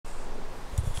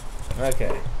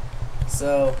Okay.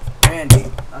 So, Randy,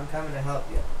 I'm coming to help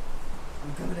you.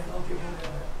 I'm coming to help you.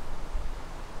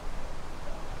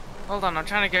 Hold on, I'm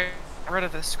trying to get rid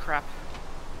of this crap.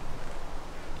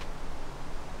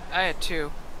 I had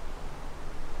two.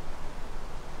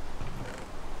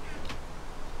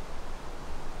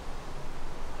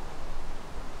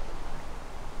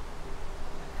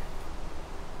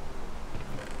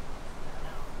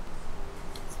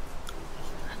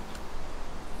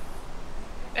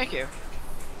 Thank you.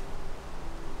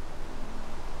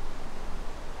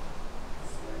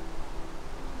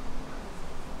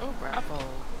 Oh, gravel.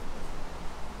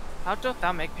 How doth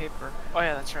thou make paper? Oh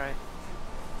yeah, that's right.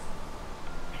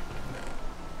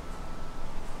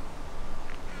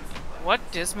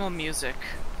 What dismal music.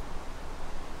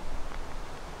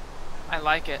 I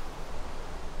like it.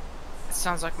 It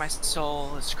sounds like my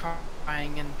soul is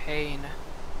crying in pain.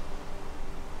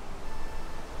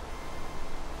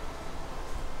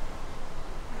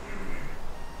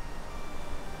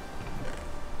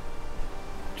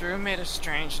 Drew made a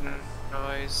strange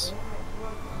noise.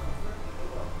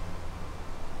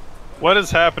 What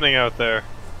is happening out there?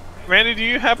 Randy, do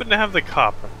you happen to have the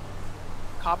copper?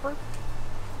 Copper?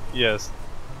 Yes.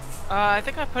 I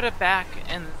think I put it back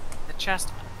in the chest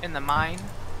in the mine.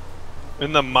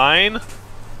 In the mine?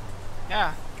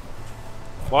 Yeah,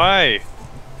 Why?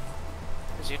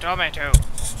 because you told me to.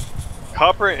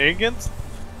 Copper ingots?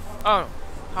 Oh,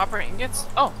 copper ingots?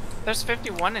 Oh, there's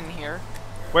 51 in here.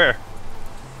 Where?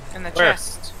 In the Where?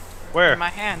 chest. Where? In my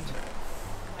hand.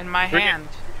 In my Bring hand.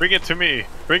 Bring it to me.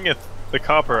 Bring it. The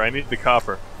copper. I need the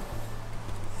copper.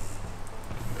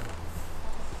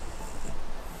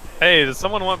 Hey, does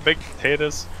someone want baked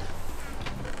potatoes?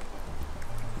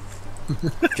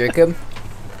 Jacob?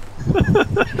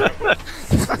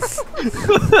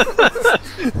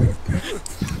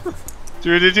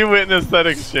 Drew, did you witness that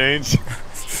exchange?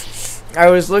 I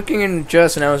was looking in the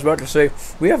chest and I was about to say,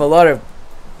 we have a lot of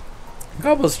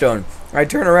cobblestone. I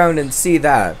turn around and see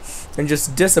that, and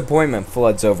just disappointment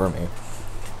floods over me.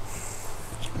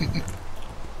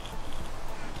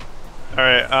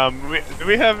 Alright, do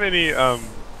we have any,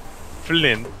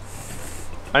 flint?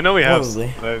 I know we have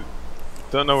Probably. some, I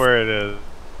don't know where it is.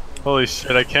 Holy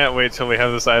shit, I can't wait till we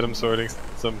have this item sorting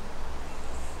system.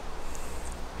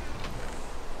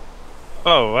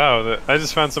 Oh wow, I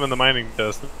just found some in the mining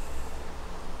chest.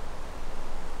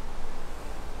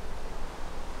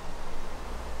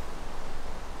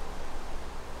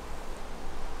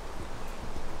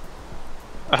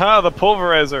 Aha, the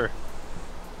pulverizer!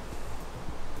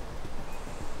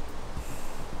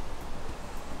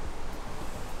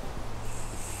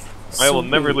 I will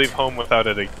never Sweet. leave home without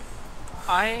it again.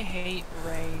 I hate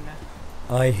rain.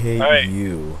 I hate Alright.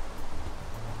 you.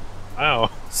 Wow.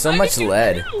 So much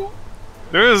lead.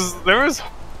 There was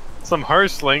some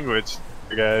harsh language,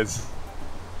 guys.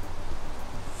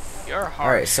 You're harsh.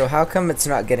 Alright, so how come it's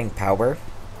not getting power?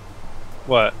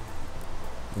 What?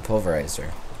 The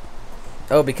pulverizer.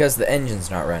 Oh, because the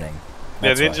engine's not running. Yeah,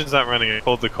 That's the why. engine's not running. I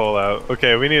pulled the coal out.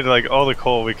 Okay, we need like all the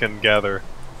coal we can gather.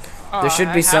 There should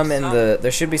I be have some in the I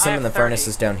have 30.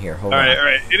 furnaces down here. Hold All right, on. all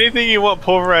right. Anything you want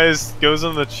pulverized goes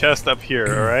in the chest up here.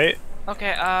 All right.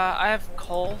 Okay, I have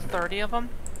coal, 30 of them.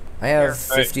 I have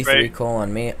Right, 53 right. coal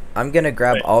on me. I'm gonna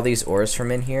grab Right. all these ores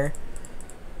from in here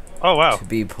Oh wow. to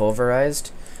be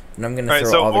pulverized, and I'm gonna All right,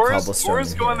 throw so all the ores, cobblestone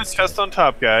ores in go here on the instead. chest on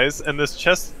top, guys, and this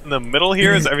chest in the middle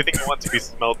here is everything you want to be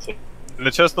smelted. And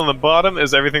the chest on the bottom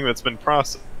is everything that's been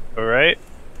processed. All right.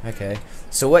 Okay.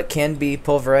 So what can be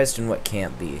pulverized and what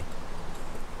can't be?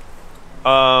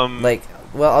 Um. Like,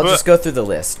 well, I'll But- just go through the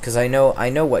list because I know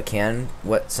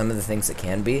what some of the things that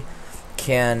can be.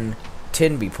 Can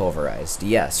tin be pulverized?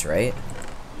 Yes, right?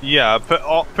 Yeah.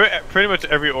 Pretty much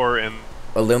every ore in.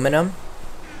 Aluminum,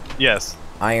 Yes.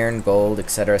 iron, gold,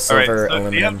 etc. All right. Silver, So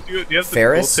aluminum. do you have the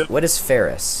Ferrous? tool tip? What is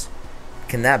ferrous?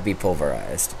 Can that be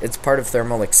pulverized? It's part of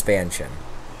thermal expansion.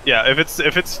 Yeah. If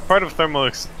it's part of thermal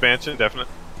expansion,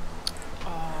 definitely.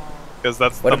 Because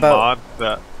that's What the about- mod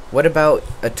that. What about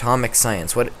atomic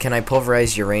science? What can I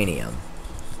pulverize uranium?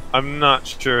 I'm not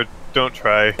sure. Don't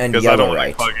try. And Because I don't want yellowite.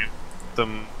 to clog it.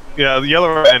 Yeah, the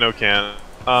yellow I know can.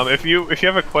 If you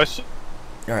have a question,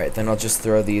 All right, then I'll just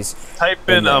throw these. type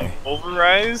In in there.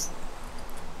 pulverized,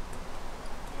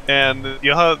 and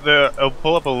you'll have it'll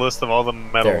pull up a list of all the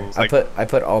There. metals. Like, I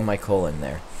put all my coal in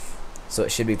there, so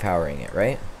it should be powering it,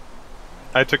 right?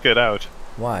 I took it out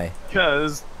Why?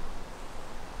 because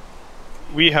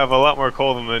we have a lot more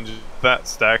coal than just that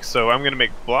stack. So I'm gonna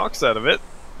make blocks out of it,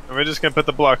 and we're just gonna put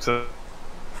the blocks.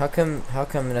 How come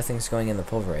nothing's going in the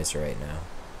pulverizer right now?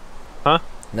 Huh?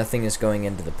 Nothing is going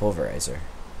into the pulverizer,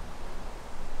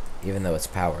 even though it's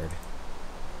powered.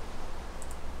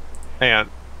 Hang on.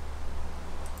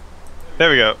 There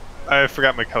we go. I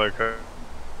forgot my color code.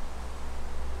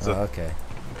 So, Oh, okay.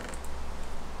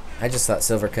 I just thought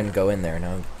silver couldn't go in there, and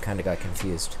I kind of got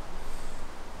confused.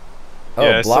 Oh,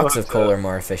 yeah, blocks of coal are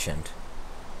more efficient.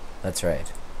 That's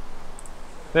right.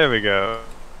 there we go.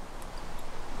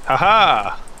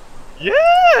 Haha!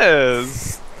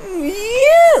 Yes!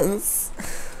 Yes!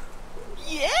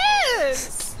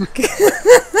 Yes!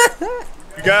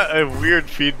 You got a weird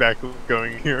feedback loop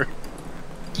going here.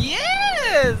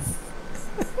 Yes!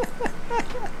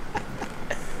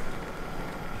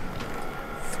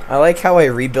 I like how I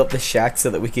rebuilt the shack so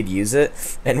that we could use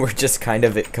it, and we're just kind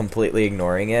of completely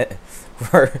ignoring it.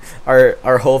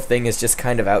 Our whole thing is just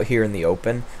kind of out here in the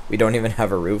open. We don't even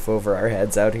have a roof over our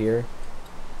heads out here.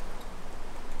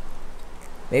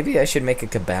 Maybe I should make a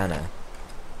cabana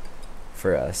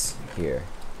for us here.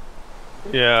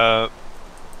 Yeah.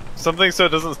 Something so it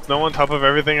doesn't snow on top of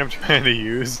everything I'm trying to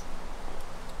use.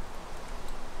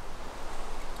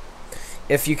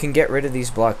 If you can get rid of these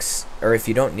blocks, or if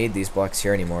you don't need these blocks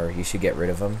here anymore, you should get rid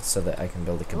of them so that I can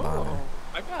build a cabana. Oh,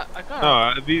 I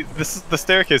got. This is the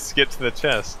staircase to get to the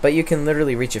chest. But you can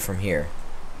literally reach it from here.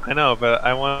 I know, but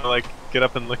I want to like get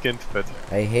up and look into it.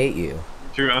 I hate you.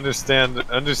 To understand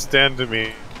to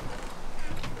me.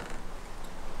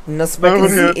 No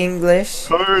speaking English.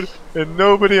 Hard and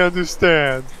nobody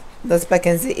understands. No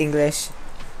speaking English.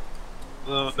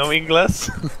 No English?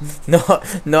 No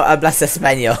hablas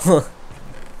español.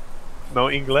 No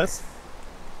English?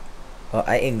 Oh,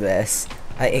 I English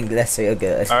real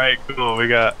good. Alright, cool, we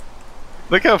got...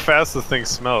 Look how fast this thing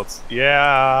smelts.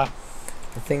 Yeah!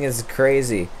 The thing is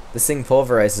crazy. This thing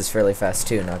pulverizes fairly fast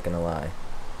too, not gonna lie.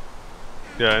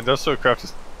 Yeah, industrial craft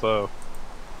is slow.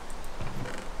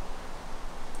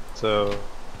 So...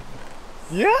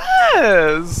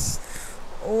 Yes!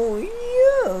 Oh,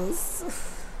 yes!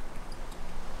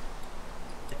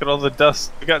 Look at all the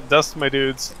dust. We got dust, my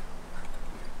dudes.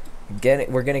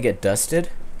 We're gonna get dusted?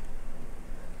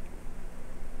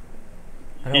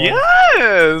 I don't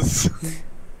Yes!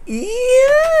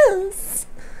 Yes!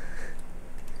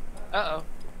 Uh-oh.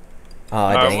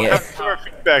 Oh, dang what it. happened to our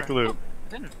feedback loop?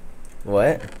 Didn't.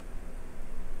 What?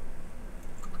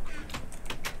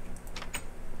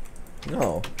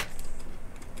 No.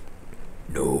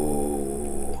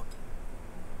 No.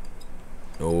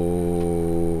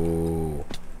 No.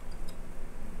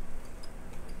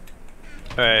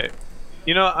 Alright.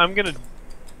 You know, I'm gonna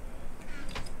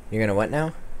You're gonna what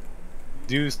now?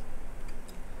 do...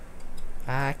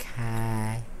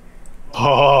 Okay.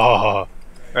 Oh!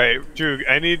 Alright, Drew,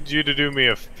 I need you to do me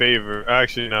a favor.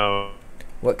 Actually, no.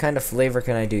 What kind of flavor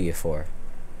can I do you for?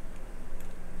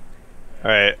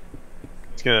 Alright.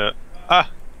 It's gonna...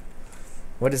 Ah!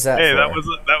 What is that Hey, for? that was...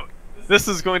 This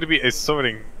is going to be a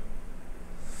sorting...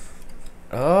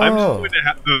 Oh. I'm just going to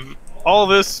have all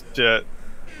this shit,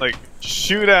 like,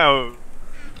 shoot out.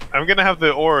 I'm gonna have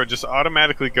the ore just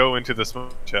automatically go into the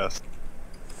smoke chest.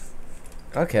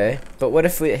 Okay, but what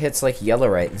if it hits like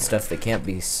yellowite and stuff that can't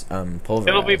be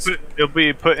pulverized? It'll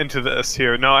be put into this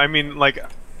here. No, I mean like,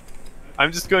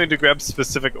 I'm just going to grab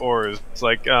specific ores. It's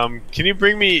like, can you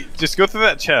bring me? Just go through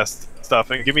that chest stuff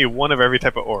and give me one of every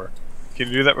type of ore. Can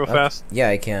you do that real fast? Yeah,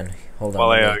 I can. Hold on.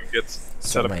 While I let me get set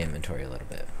sort up. my inventory a little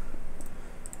bit.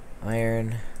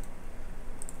 Iron,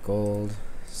 gold,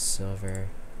 silver,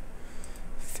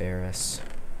 ferrous,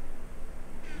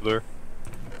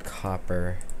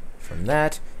 copper from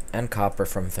that, and copper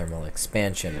from thermal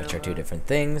expansion, which are two different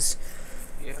things.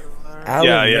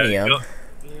 Aluminium.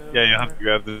 Yeah, you have to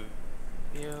grab the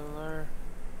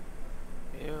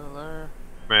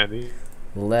Randy.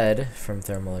 Lead from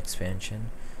thermal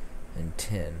expansion, and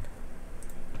tin.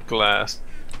 Glass.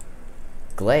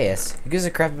 Glass? Who gives a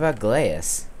crap about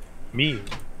glass? Me.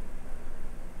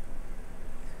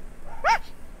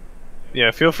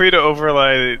 Yeah, feel free to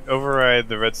override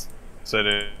the red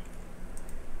setting.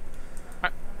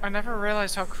 I never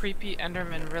realized how creepy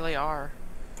Endermen really are.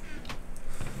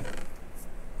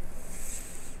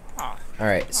 Ah.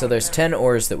 Alright, so there's 10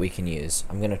 ores that we can use.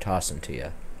 I'm gonna toss them to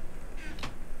you.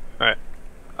 Alright.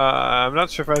 I'm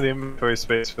not sure if I have the inventory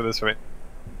space for this right.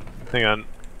 Hang on.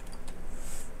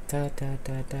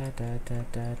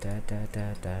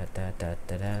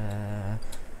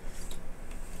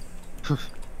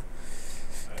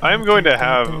 I'm going to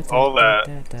have all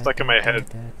that stuck in my head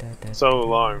so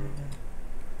long.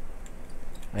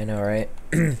 I know, right?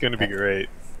 It's gonna be great.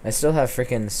 I still have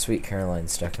freaking Sweet Caroline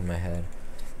stuck in my head.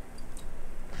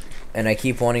 And I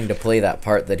keep wanting to play that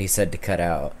part that he said to cut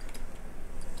out.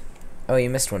 Oh, you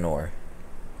missed one ore.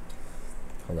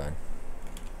 Hold on.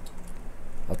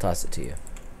 I'll toss it to you.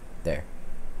 There.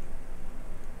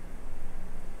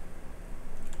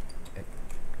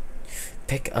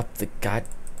 Pick up the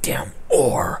goddamn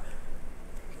ore.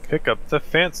 Pick up the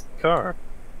fancy car.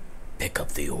 Pick up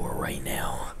the ore right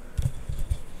now.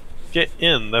 Get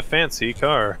in the fancy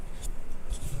car.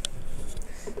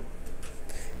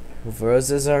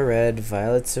 Roses are red,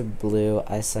 violets are blue.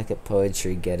 I suck at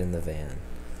poetry. Get in the van.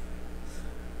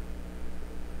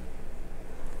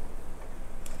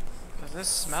 Does this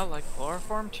smell like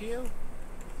chloroform to you?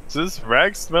 Does this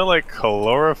rag smell like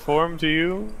chloroform to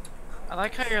you? I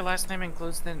like how your last name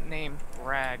includes the name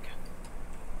Rag.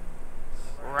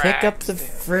 Pick up Rags, the dude.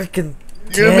 frickin'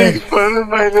 You're gonna make tin. fun of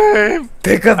my name.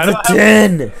 Pick up I the don't have-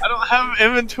 tin. I don't have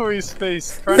inventory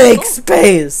space. Make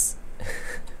space.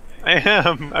 I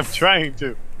am. I'm trying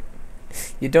to.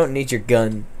 You don't need your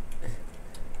gun.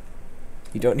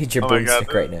 You don't need your Oh my God,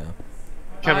 boomstick right now.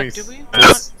 Coming.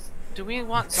 Do we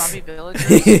want zombie villagers?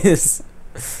 Please,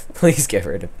 please get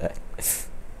rid of that.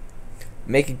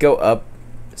 Make it go up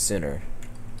sooner.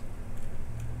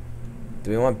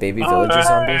 Do we want baby villager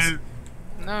zombies?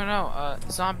 No,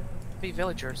 zombie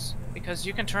villagers. Because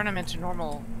you can turn them into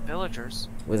normal villagers.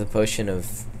 With a potion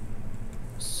of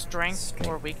Strength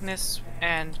or weakness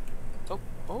and...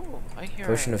 Oh, I hear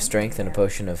potion of strength and a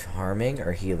potion of harming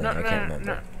or healing. I can't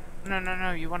remember.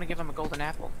 No, you want to give them a golden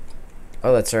apple.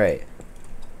 Oh, that's right.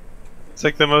 It's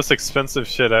like the most expensive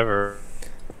shit ever.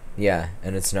 Yeah,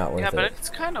 and it's not worth Yeah, but it. it's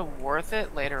kind of worth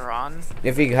it later on.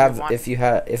 If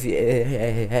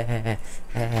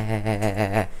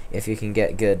you can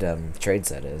get good trades,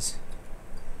 that is.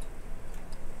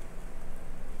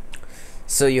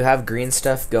 So you have green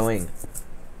stuff going.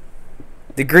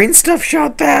 The green stuff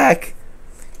shot back.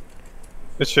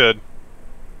 It should.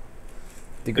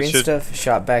 The green should- stuff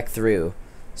shot back through.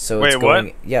 So Wait, it's going.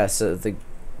 what? Yeah. So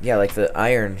like the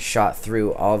iron shot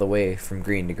through all the way from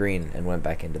green to green and went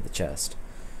back into the chest.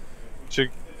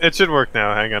 It should work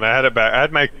now. Hang on, I had it back. I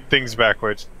had my things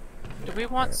backwards. Do we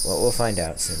want Well, we'll find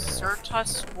out soon enough.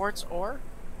 Certus quartz ore?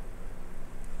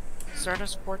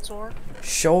 Certus quartz ore?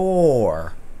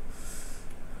 Sure.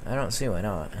 I don't see why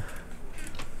not.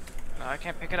 No, I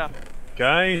can't pick it up.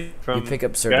 Guy from You pick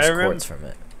up Certus Skyrim? quartz from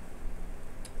it.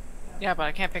 Yeah, but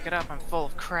I can't pick it up. I'm full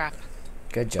of crap.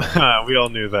 Good job. We all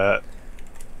knew that.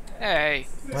 Hey.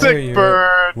 Sick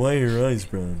bird. Why are your eyes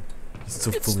brown? It's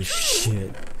so full of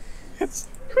shit. It's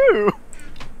true.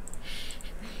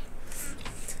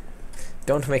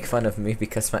 Don't make fun of me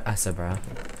because my eyes are brown.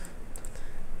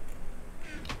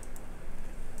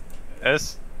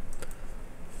 S.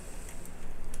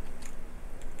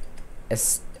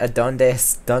 ¿Dónde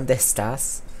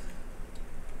estás?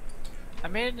 I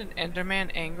made an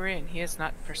Enderman angry and he is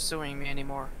not pursuing me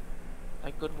anymore.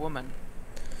 Like good woman.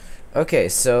 Okay,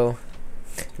 so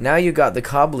now you got the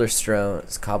cobblestone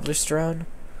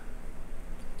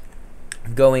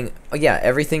going. Oh yeah,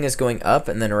 everything is going up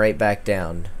and then right back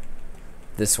down.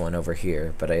 This one over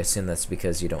here, but I assume that's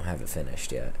because you don't have it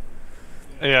finished yet.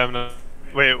 Yeah, I'm not.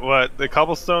 Wait, what? The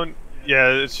cobblestone? Yeah,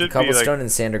 it should The cobblestone be like.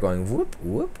 and sand are going whoop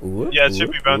whoop whoop. Yeah, it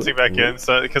should be whoop, bouncing whoop, back whoop. in,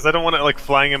 so because I don't want it like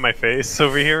flying in my face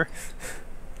over here.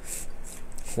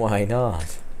 Why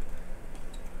not?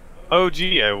 Oh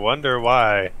gee, I wonder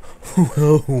why.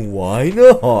 Well, why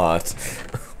not?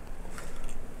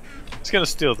 Just gonna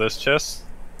steal this chest.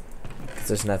 'Cause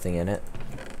there's nothing in it.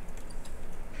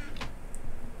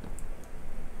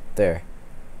 There.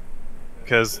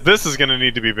 Because this is gonna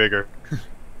need to be bigger.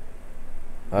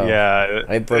 Oh, Yeah,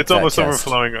 I broke it's that almost chest.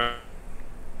 overflowing.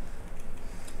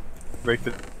 Break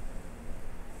the.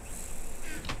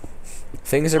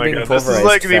 Things are Oh my being God, this pulverized is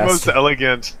like the most faster.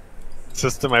 elegant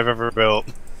system I've ever built.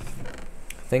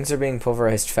 Things are being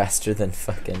pulverized faster than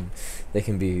fucking they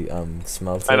can be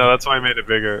smelted. I know, that's why I made it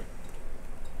bigger.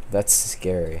 That's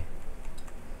scary.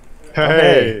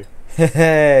 Hey!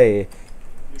 Hey!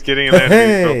 It's getting in there and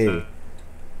Hey! built it.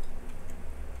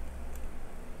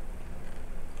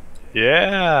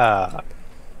 Yeah!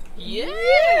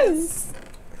 Yes!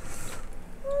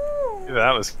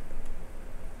 That was.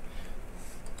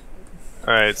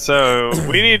 Alright, so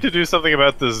we need to do something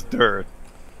about this dirt.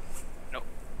 Nope.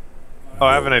 Oh,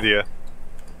 I have an idea.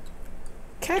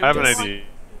 I have an Cactus. idea.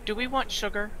 Do we want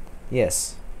sugar?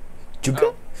 Yes. Juga?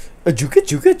 Oh. A juga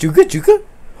juga juga juga?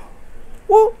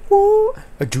 Whoa whoa!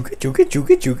 A juga juga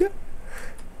juga juga?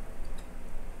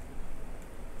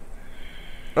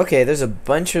 Okay, there's a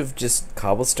bunch of just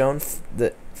cobblestone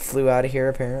that flew out of here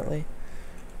apparently.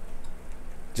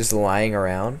 Just lying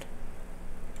around.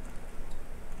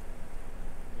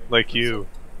 Like you.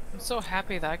 I'm so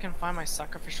happy that I can find my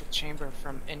sacrificial chamber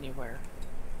from anywhere.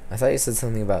 I thought you said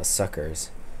something about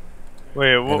suckers.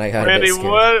 Wait, And I got a bit Randy,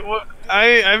 scared. what?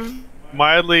 I've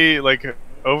mildly, like,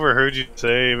 overheard you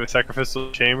say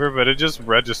sacrificial chamber, but it just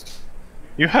registered.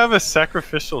 You have a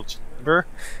sacrificial chamber?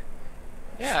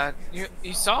 Yeah,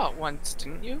 you saw it once,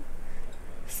 didn't you?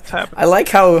 I like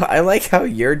how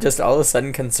you're just all of a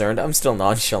sudden concerned. I'm still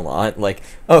nonchalant. Like,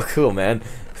 oh, cool, man.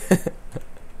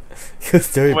 Good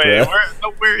story, Wait,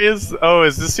 bro. where is? Oh,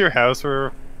 is this your house?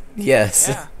 Where? Yes,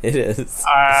 Yeah. it is.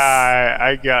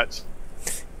 I got.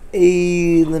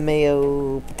 Hey,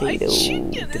 LeMayo, My potato,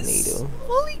 chicken is tomato.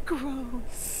 fully grown.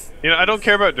 You know, I don't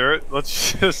care about dirt.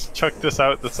 Let's just chuck this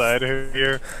out the side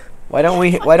here. Why don't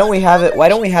we have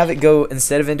it go,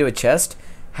 instead of into a chest,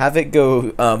 have it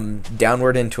go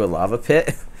downward into a lava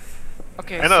pit?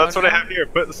 Okay. I know, so that's what I now- have here.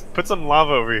 Put some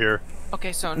lava over here.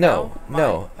 Okay, so No, now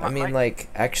no. my- I mean, my- like,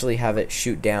 actually have it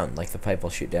shoot down, like the pipe will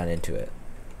shoot down into it.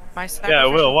 my Yeah, I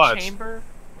sacrificial will, watch. chamber.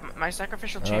 My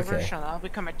sacrificial chamber Okay. shall now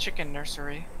become a chicken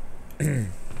nursery,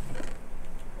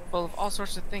 full of all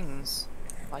sorts of things,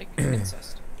 like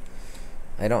incest.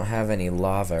 I don't have any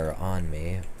lava on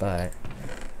me, but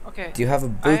Okay. do you have a I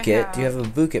bucket? Do you have a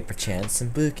bucket, perchance? Some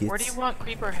buckets. Where do you want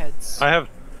creeper heads? I have.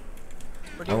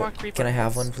 Where do you want creeper Can I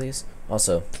have heads? one, please?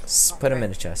 Also, put them Okay.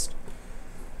 in a chest.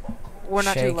 We're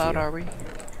not too Thank loud, you. are we?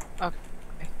 Okay.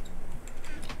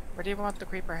 Where do you want the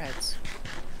creeper heads?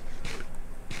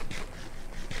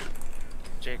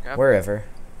 Jacob. Wherever.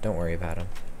 Don't worry about them.